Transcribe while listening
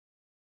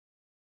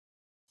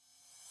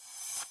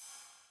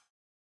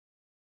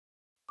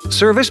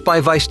Serviced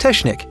by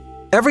weisstechnik.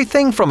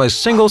 Everything from a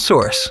single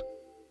source.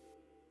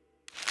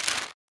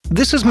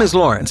 This is Ms.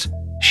 Lawrence.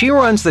 She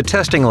runs the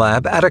testing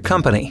lab at a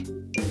company.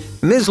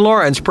 Ms.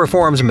 Lawrence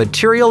performs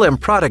material and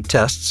product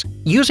tests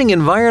using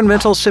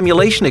environmental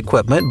simulation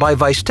equipment by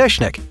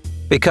weisstechnik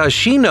because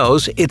she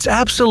knows it's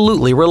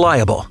absolutely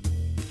reliable.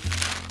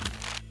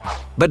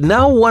 But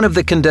now one of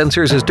the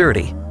condensers is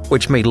dirty,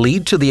 which may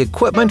lead to the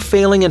equipment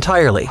failing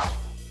entirely.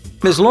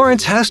 Ms.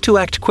 Lawrence has to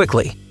act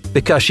quickly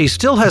because she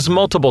still has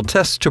multiple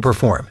tests to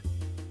perform.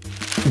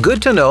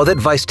 Good to know that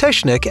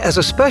weisstechnik, as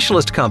a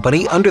specialist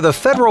company under the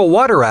Federal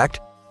Water Act,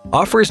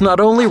 offers not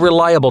only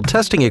reliable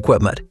testing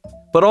equipment,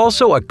 but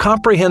also a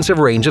comprehensive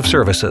range of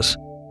services.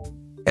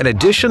 In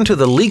addition to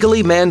the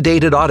legally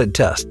mandated audit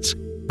tests,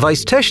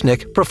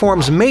 weisstechnik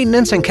performs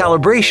maintenance and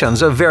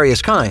calibrations of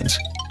various kinds.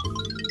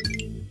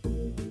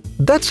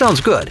 That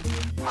sounds good.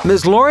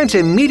 Ms. Lawrence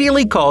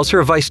immediately calls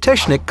her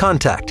weisstechnik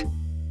contact.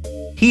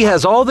 He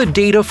has all the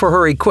data for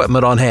her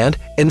equipment on hand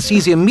and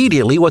sees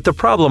immediately what the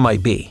problem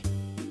might be.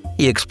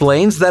 He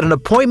explains that an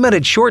appointment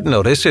at short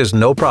notice is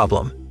no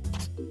problem.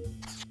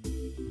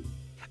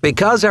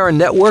 Because our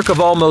network of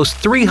almost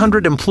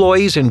 300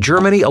 employees in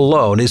Germany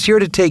alone is here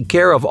to take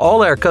care of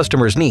all our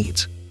customers'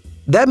 needs,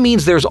 that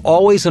means there's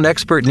always an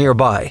expert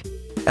nearby,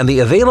 and the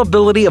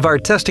availability of our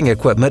testing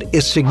equipment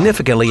is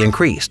significantly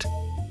increased.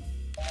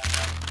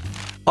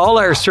 All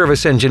our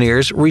service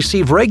engineers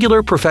receive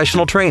regular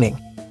professional training.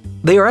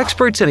 They are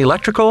experts in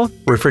electrical,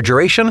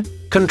 refrigeration,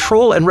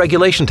 control and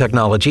regulation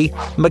technology,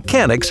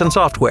 mechanics, and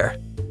software.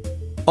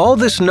 All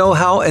this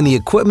know-how and the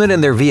equipment in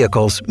their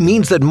vehicles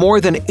means that more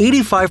than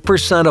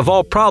 85% of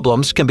all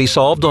problems can be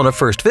solved on a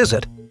first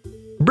visit.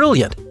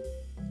 Brilliant!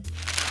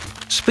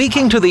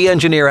 Speaking to the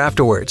engineer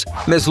afterwards,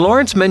 Ms.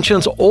 Lawrence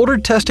mentions older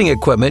testing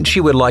equipment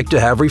she would like to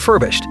have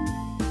refurbished.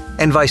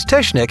 And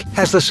weisstechnik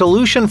has the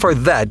solution for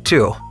that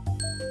too.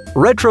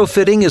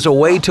 Retrofitting is a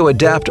way to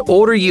adapt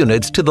older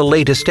units to the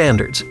latest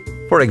standards.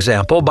 For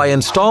example, by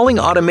installing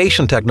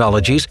automation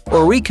technologies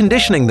or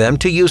reconditioning them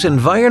to use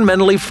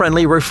environmentally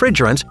friendly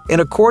refrigerants in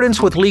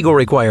accordance with legal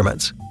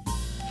requirements.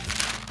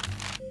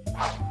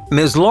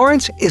 Ms.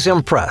 Lawrence is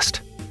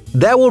impressed.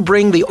 That will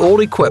bring the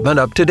old equipment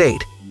up to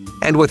date.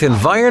 And with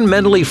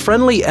environmentally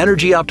friendly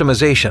energy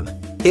optimization,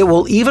 it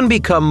will even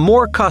become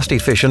more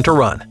cost-efficient to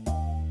run.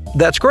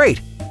 That's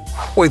great!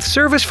 With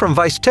service from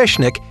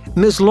weisstechnik,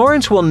 Ms.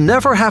 Lawrence will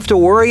never have to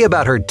worry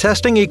about her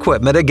testing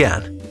equipment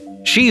again.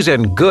 She's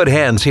in good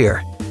hands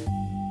here.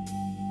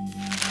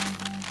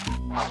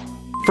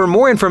 For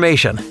more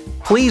information,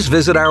 please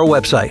visit our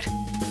website